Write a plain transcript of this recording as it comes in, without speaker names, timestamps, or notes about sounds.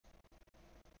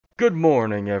Good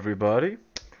morning, everybody.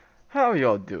 How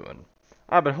y'all doing?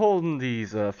 I've been holding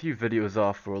these few videos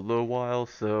off for a little while,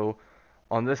 so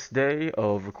on this day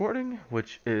of recording,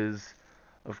 which is,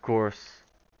 of course,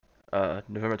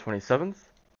 November 27th,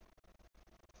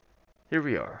 here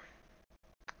we are.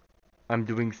 I'm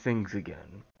doing things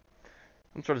again.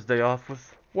 I'm starting this day off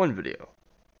with one video.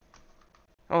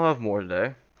 I'll have more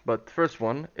today, but the first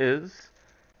one is,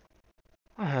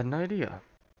 I had an idea.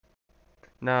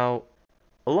 Now,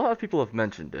 a lot of people have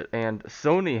mentioned it, and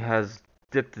Sony has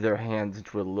dipped their hands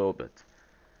into it a little bit,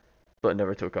 but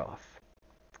never took off.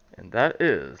 And that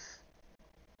is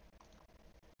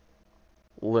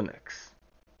Linux.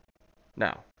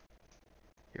 Now,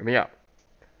 hear me out.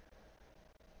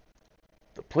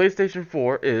 The PlayStation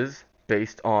 4 is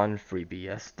based on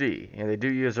FreeBSD, and they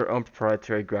do use their own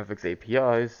proprietary graphics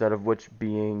APIs, that of which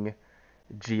being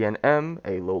GNM,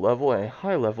 a low level, and a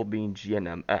high level being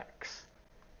GNMX.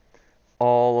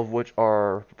 All of which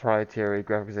are proprietary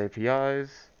graphics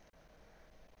APIs,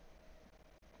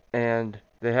 and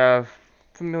they have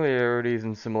familiarities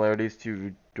and similarities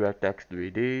to DirectX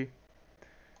 3D,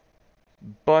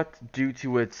 but due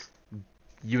to its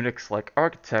Unix-like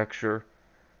architecture,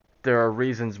 there are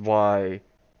reasons why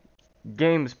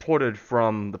games ported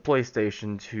from the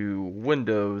PlayStation to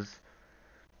Windows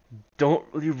don't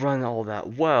really run all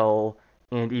that well,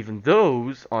 and even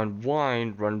those on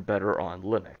Wine run better on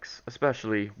Linux,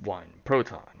 especially Wine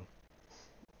Proton.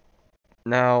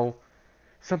 Now,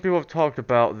 some people have talked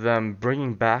about them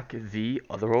bringing back the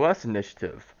OtherOS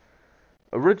initiative.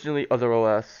 Originally,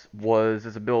 OtherOS was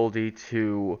its ability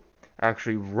to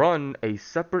actually run a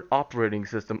separate operating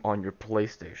system on your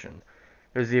PlayStation.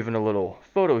 There's even a little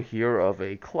photo here of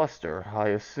a cluster. I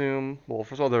assume, well,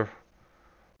 first of all, they're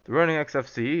running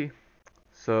XFCE,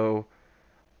 so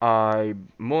I'm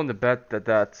willing to bet that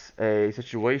that's a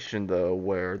situation, though,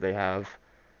 where they have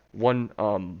one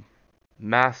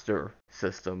master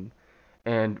system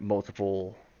and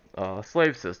multiple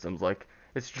slave systems. Like,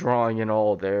 it's drawing in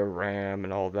all their RAM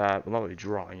and all that. Well, not really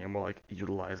drawing in, more like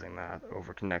utilizing that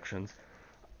over connections.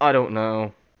 I don't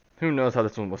know. Who knows how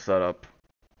this one was set up?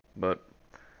 But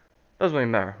doesn't really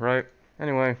matter, right?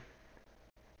 Anyway,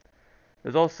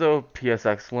 there's also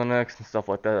PSX Linux and stuff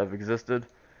like that have existed.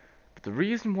 But the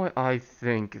reason why I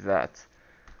think that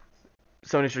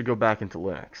Sony should go back into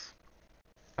Linux,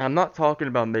 I'm not talking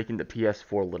about making the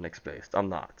PS4 Linux based. I'm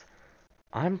not.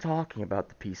 I'm talking about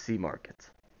the PC market.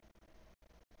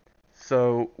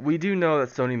 So, we do know that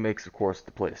Sony makes, of course,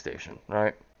 the PlayStation,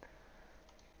 right?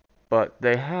 But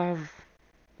they have,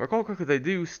 recall correctly, they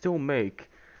do still make,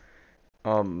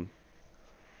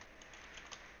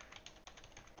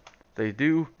 they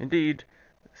do indeed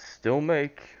still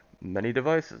make many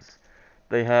devices.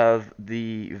 They have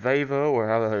the Vevo, or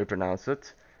however you pronounce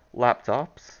it,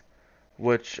 laptops,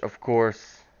 which, of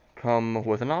course, come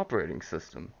with an operating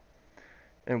system.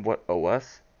 And what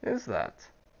OS is that?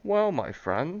 Well, my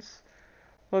friends,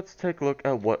 let's take a look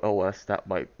at what OS that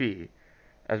might be.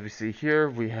 As we see here,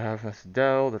 we have this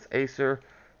Dell, that's Acer.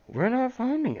 We're not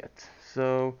finding it.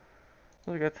 So,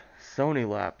 look at Sony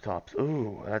laptops.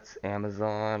 Ooh, that's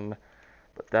Amazon.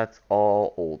 But that's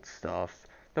all old stuff.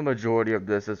 The majority of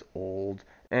this is old.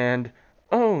 And,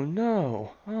 oh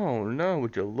no,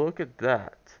 would you look at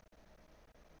that?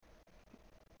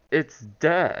 It's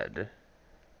dead.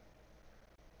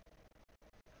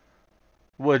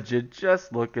 Would you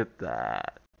just look at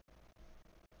that?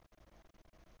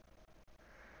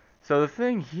 So the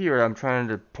thing here I'm trying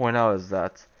to point out is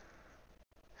that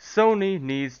Sony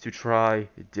needs to try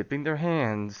dipping their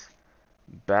hands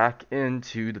back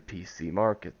into the PC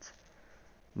market.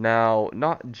 Now,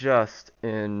 not just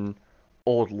in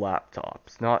old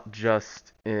laptops, not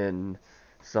just in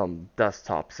some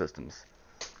desktop systems.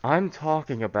 I'm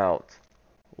talking about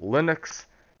Linux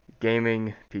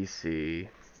gaming PC.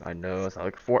 I know it's not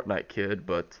like a Fortnite kid,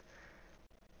 but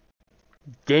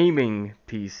gaming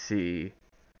PC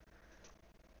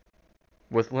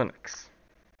with Linux.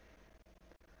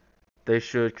 They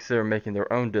should consider making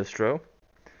their own distro.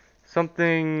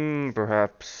 Something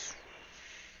perhaps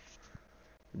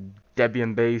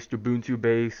Debian based, Ubuntu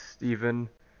based, even.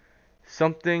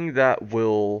 Something that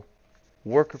will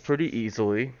work pretty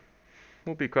easily.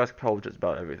 Will be cross compatible just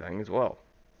about everything as well.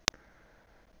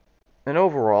 And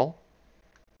overall,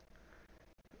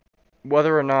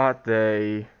 whether or not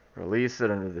they release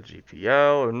it under the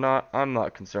GPL or not, I'm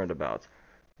not concerned about.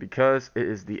 Because it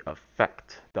is the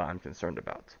effect that I'm concerned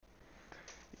about.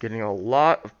 Getting a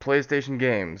lot of PlayStation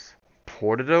games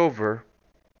ported over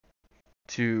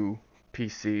to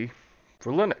PC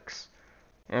for Linux.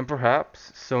 And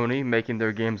perhaps Sony making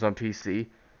their games on PC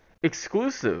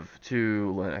exclusive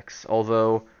to Linux.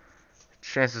 Although,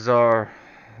 chances are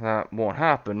that won't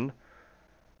happen,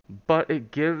 but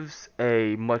it gives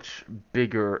a much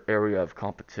bigger area of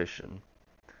competition.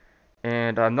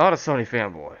 And I'm not a Sony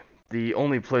fanboy. The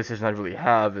only PlayStation I really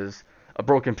have is a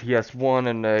broken PS1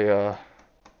 and a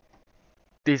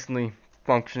decently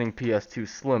functioning PS2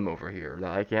 Slim over here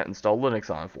that I can't install Linux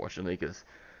on, unfortunately, because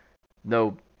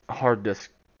no hard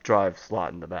disk drive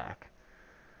slot in the back.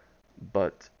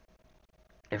 But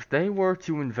if they were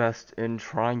to invest in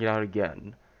trying it out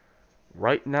again,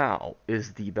 right now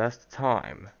is the best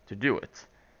time to do it,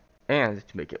 and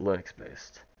to make it Linux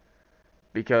based.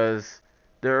 Because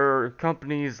there are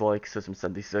companies like System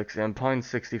 76 and Pine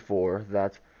 64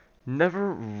 that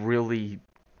never really,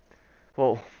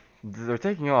 well, they're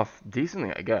taking off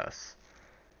decently, I guess.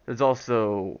 There's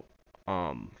also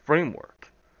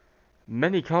framework.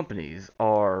 Many companies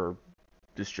are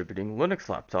distributing Linux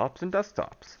laptops and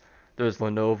desktops. There's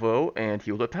Lenovo and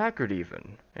Hewlett Packard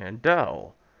even, and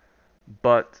Dell.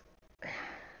 But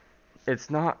it's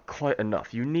not quite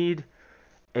enough. You need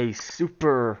a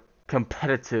super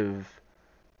competitive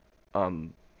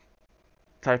um,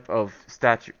 type of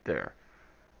statute there.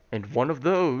 And one of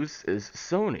those is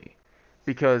Sony.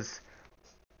 Because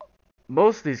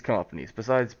most of these companies,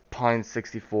 besides Pine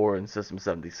 64 and System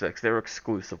 76, they're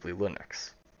exclusively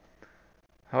Linux.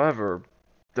 However,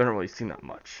 they don't really seem that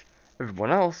much.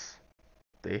 Everyone else,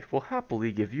 they will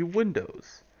happily give you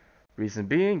Windows. Reason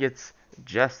being, it's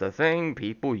just a thing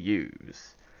people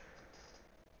use.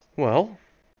 Well,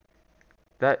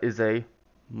 that is a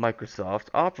Microsoft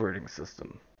operating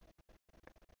system.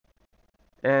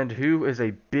 And who is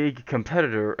a big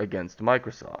competitor against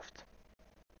Microsoft?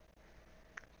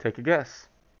 Take a guess.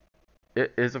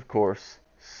 It is, of course,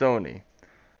 Sony.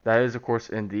 That is, of course,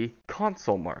 in the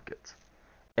console market.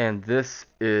 And this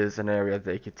is an area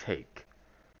they could take.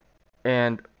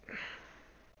 And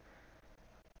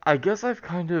I guess I've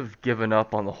kind of given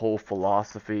up on the whole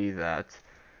philosophy that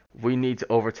we need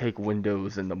to overtake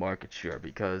Windows in the market share,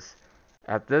 because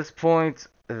at this point,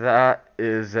 that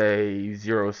is a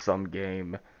zero-sum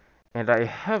game, and I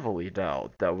heavily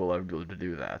doubt that we'll ever be able to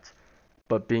do that.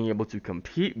 But being able to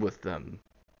compete with them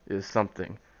is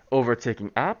something.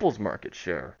 Overtaking Apple's market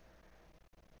share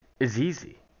is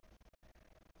easy.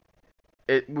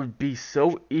 It would be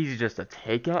so easy just to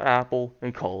take out Apple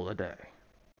and call it a day.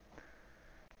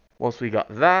 Once we got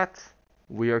that,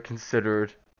 we are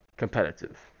considered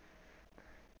competitive,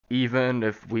 even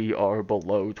if we are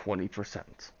below 20%.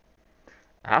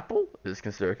 Apple is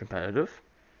considered competitive.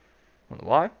 Wonder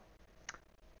why?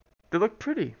 They look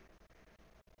pretty.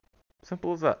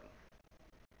 Simple as that.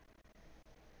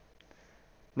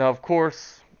 Now, of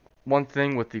course, one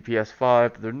thing with the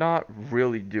PS5, they're not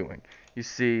really doing. You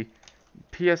see,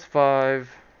 PS5,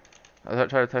 I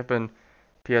try to type in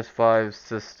PS5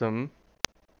 system,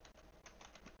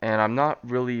 and I'm not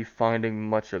really finding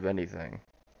much of anything.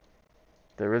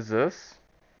 There is this,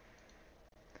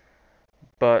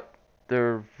 but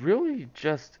there really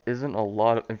just isn't a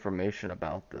lot of information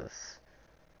about this.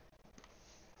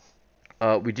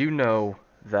 We do know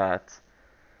that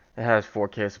it has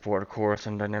 4K support, of course,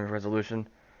 and dynamic resolution.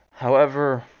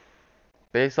 However,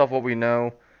 based off what we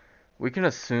know, we can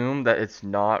assume that it's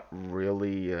not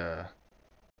really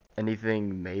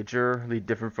anything majorly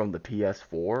different from the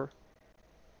PS4.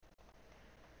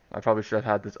 I probably should have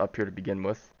had this up here to begin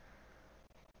with,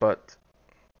 but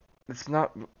it's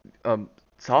not,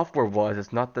 software-wise,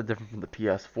 it's not that different from the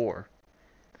PS4.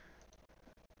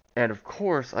 And of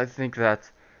course, I think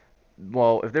that,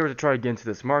 well, if they were to try to get into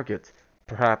this market,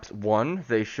 perhaps one,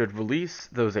 they should release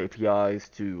those APIs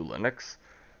to Linux,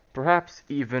 perhaps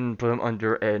even put them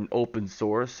under an open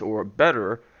source, or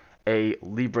better, a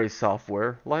Libre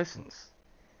software license.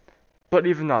 But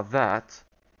even not that,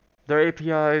 their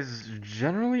APIs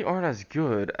generally aren't as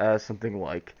good as something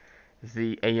like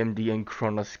the AMD and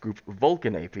Kronos Group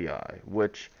Vulkan API,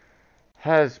 which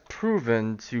has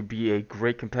proven to be a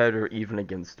great competitor even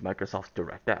against Microsoft's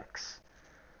DirectX.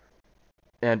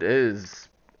 And it's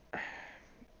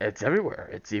everywhere.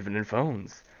 It's even in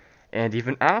phones. And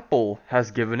even Apple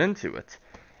has given into it.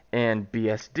 And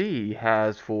BSD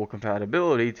has full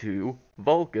compatibility to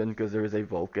Vulkan, because there is a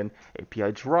Vulkan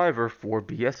API driver for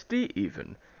BSD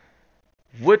even,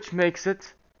 which makes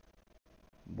it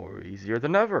more easier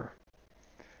than ever.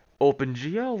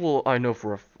 OpenGL will, I know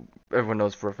everyone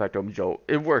knows for a fact OpenGL,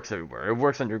 it works everywhere. It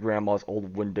works on your grandma's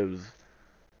old Windows,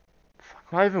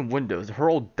 not even Windows, her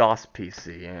old DOS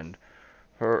PC,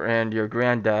 and your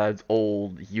granddad's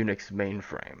old Unix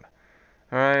mainframe.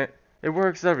 Alright? It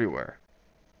works everywhere.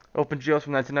 OpenGL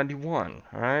from 1991,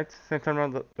 alright? Same time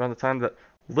around the time that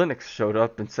Linux showed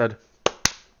up and said,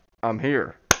 I'm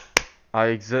here. I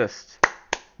exist.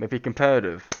 maybe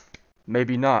competitive,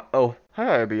 maybe not. Oh,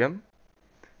 hi IBM.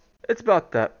 It's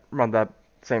about that around that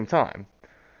same time.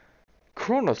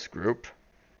 Kronos Group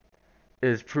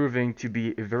is proving to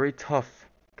be a very tough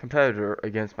competitor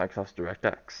against Microsoft's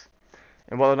DirectX.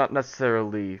 And while they're not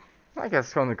necessarily, I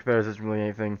guess calling them competitors isn't really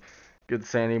anything good to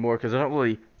say anymore because they're not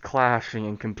really clashing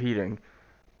and competing,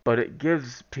 but it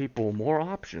gives people more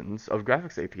options of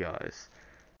graphics APIs,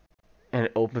 and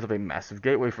it opens up a massive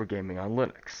gateway for gaming on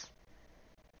Linux.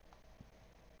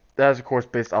 That is, of course,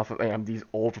 based off of AMD's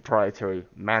old proprietary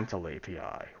Mantle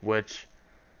API, which,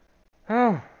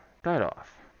 oh, died off,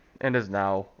 and is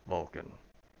now Vulkan.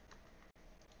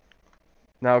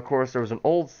 Now, of course, there was an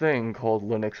old thing called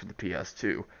Linux for the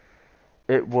PS2.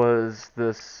 It was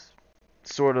this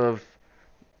sort of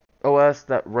OS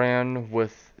that ran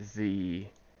with the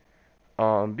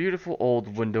beautiful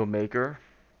old window maker,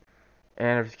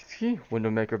 and as you can see, window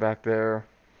maker back there,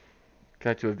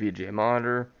 connect to a VGA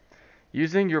monitor,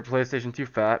 using your PlayStation 2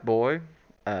 Fat Boy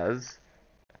as,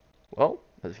 well,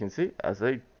 as you can see, as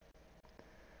a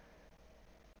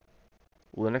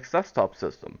Linux desktop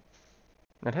system.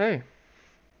 And hey,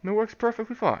 it works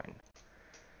perfectly fine.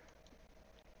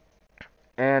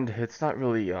 And it's not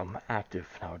really active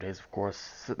nowadays, of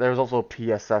course. There's also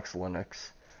PSX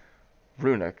Linux,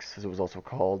 Runix, as it was also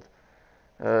called.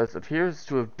 It appears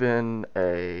to have been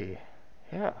a,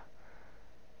 yeah.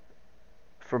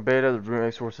 From beta, the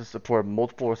Runix sources support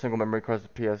multiple or single memory cards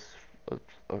of PS.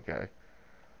 Okay.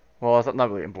 Well, that's not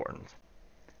really important.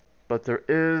 But there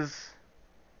is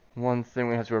one thing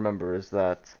we have to remember is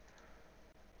that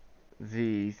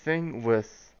the thing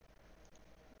with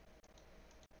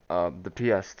the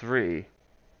PS3,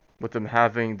 with them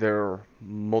having their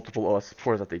multiple OS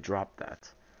supports, that they dropped that.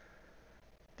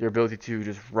 The ability to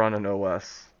just run an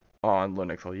OS on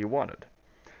Linux all you wanted.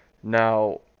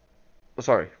 Now,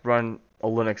 sorry, run a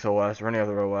Linux OS or any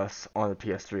other OS on the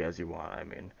PS3 as you want, I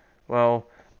mean. Well,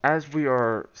 as we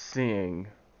are seeing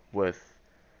with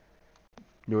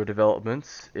newer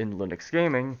developments in Linux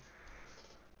gaming,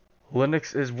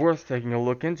 Linux is worth taking a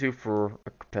look into for a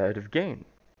competitive game.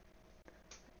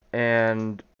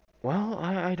 And, well,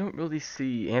 I don't really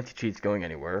see anti-cheats going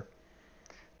anywhere.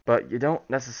 But you don't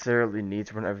necessarily need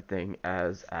to run everything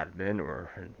as admin,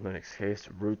 or in Linux case,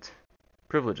 root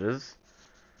privileges.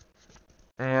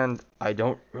 And I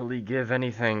don't really give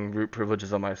anything root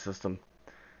privileges on my system,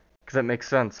 because that makes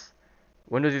sense.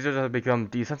 Windows users have become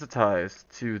desensitized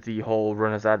to the whole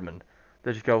run as admin.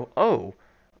 They just go, oh,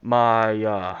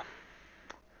 my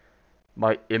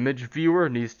image viewer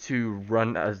needs to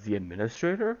run as the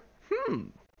administrator?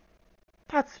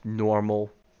 That's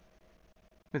normal.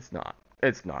 It's not.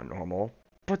 It's not normal.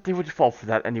 But they would fall for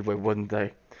that anyway, wouldn't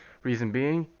they? Reason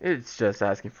being, it's just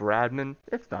asking for admin.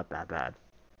 It's not that bad.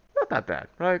 Not that bad,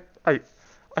 right? I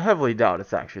heavily doubt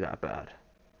it's actually that bad.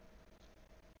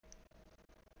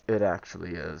 It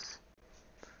actually is.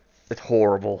 It's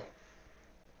horrible.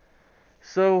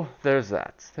 So, there's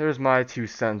that. There's my 2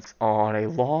 cents on a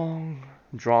long,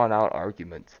 drawn-out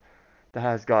argument that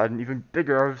has gotten even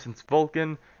bigger ever since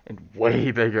Vulkan, and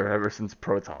way bigger ever since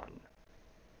Proton.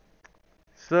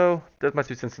 So, that's my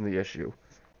 2 cents on the issue.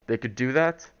 They could do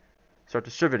that, start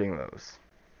distributing those.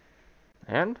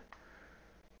 And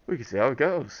we can see how it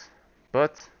goes.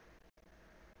 But,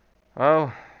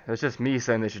 oh, it's just me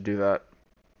saying they should do that.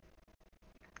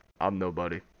 I'm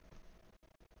nobody.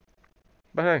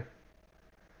 But hey,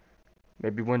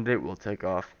 maybe one day it will take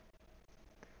off.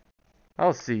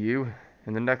 I'll see you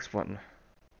in the next one.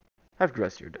 Have a good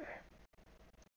rest of your day.